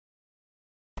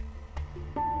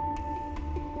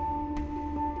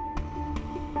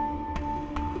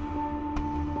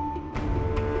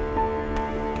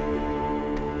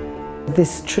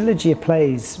This trilogy of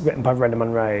plays written by Rona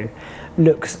Munro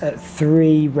looks at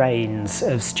 3 reigns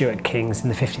of Stuart kings in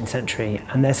the 15th century,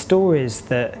 and they're stories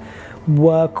that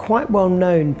were quite well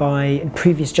known by a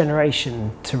previous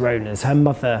generation to Rona's. Her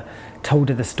mother told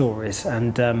her the stories,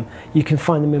 and you can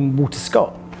find them in Walter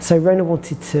Scott. So Rona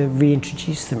wanted to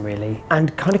reintroduce them really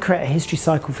and kind of create a history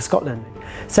cycle for Scotland.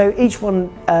 So each one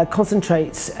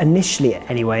concentrates initially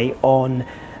anyway on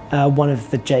one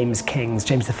of the James kings,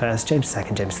 James I, James II,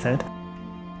 James III.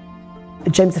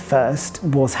 James I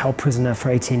was held prisoner for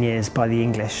 18 years by the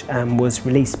English and was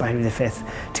released by Henry V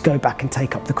to go back and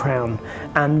take up the crown.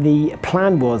 And the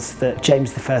plan was that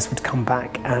James I would come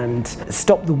back and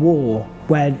stop the war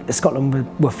where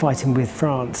Scotland were fighting with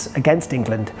France against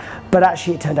England. But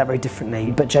actually it turned out very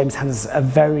differently. But James has a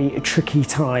very tricky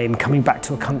time coming back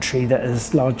to a country that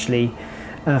has largely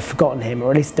forgotten him,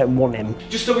 or at least don't want him.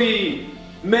 Just a wee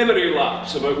memory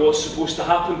lapse about what's supposed to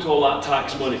happen to all that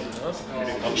tax money.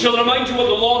 Shall I remind you what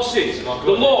the law says?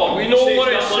 The law, we know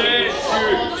what it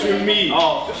says to me,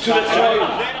 to the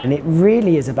tribe. And it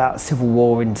really is about civil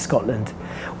war in Scotland,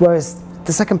 whereas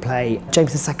the second play,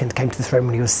 James II came to the throne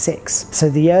when he was 6. So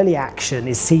the early action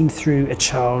is seen through a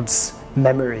child's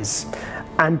memories,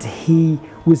 and he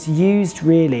was used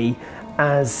really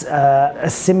as a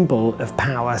symbol of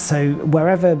power. So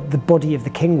wherever the body of the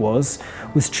king was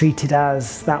treated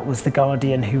as that was the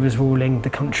guardian who was ruling the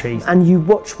country. And you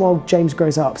watch while James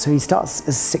grows up. So he starts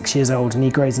as 6 years old and he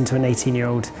grows into an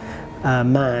 18-year-old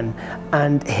man,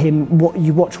 and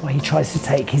you watch while he tries to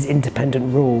take his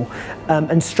independent rule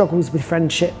and struggles with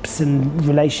friendships and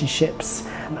relationships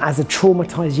as a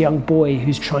traumatized young boy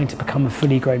who's trying to become a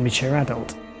fully grown, mature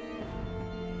adult.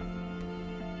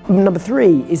 Number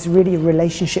 3 is really a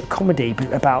relationship comedy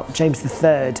about James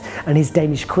III and his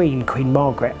Danish queen, Queen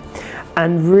Margaret.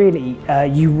 And really,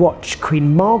 you watch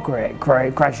Queen Margaret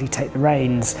gradually take the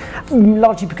reins,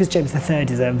 largely because James III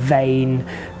is a vain,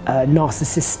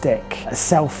 narcissistic,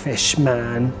 selfish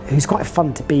man who's quite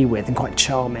fun to be with and quite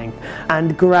charming.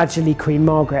 And gradually Queen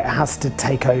Margaret has to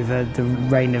take over the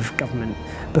reign of government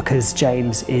because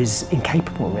James is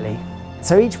incapable, really.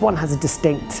 So each one has a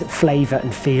distinct flavour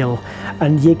and feel,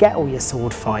 and you get all your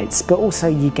sword fights, but also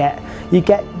you get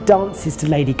dances to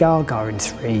Lady Gaga in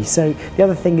 3. So the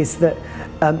other thing is that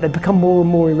they become more and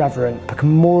more irreverent, become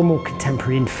more and more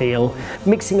contemporary in feel.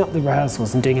 Mixing up the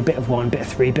rehearsals and doing a bit of 1, bit of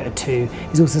 3, bit of 2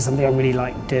 is also something I really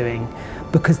like doing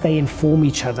because they inform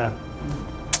each other.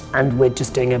 And we're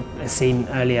just doing a scene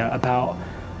earlier about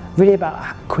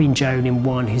Queen Joan in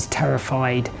 1, who's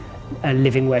terrified,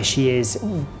 living where she is,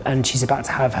 and she's about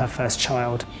to have her first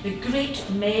child. The great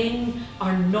men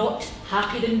are not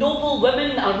happy, the noble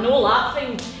women are no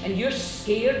laughing, and you're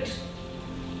scared.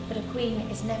 But a queen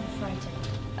is never frightened.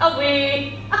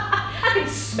 Away! I can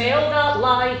smell that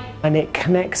lie. And it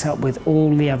connects up with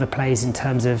all the other plays in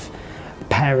terms of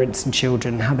parents and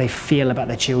children, how they feel about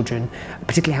their children,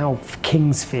 particularly how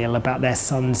kings feel about their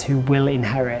sons who will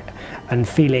inherit, and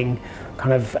feeling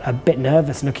kind of a bit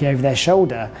nervous looking over their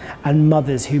shoulder, and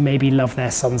mothers who maybe love their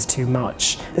sons too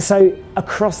much. So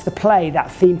across the play,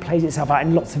 that theme plays itself out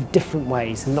in lots of different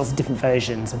ways and lots of different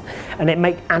versions, and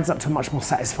it adds up to a much more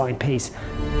satisfying piece.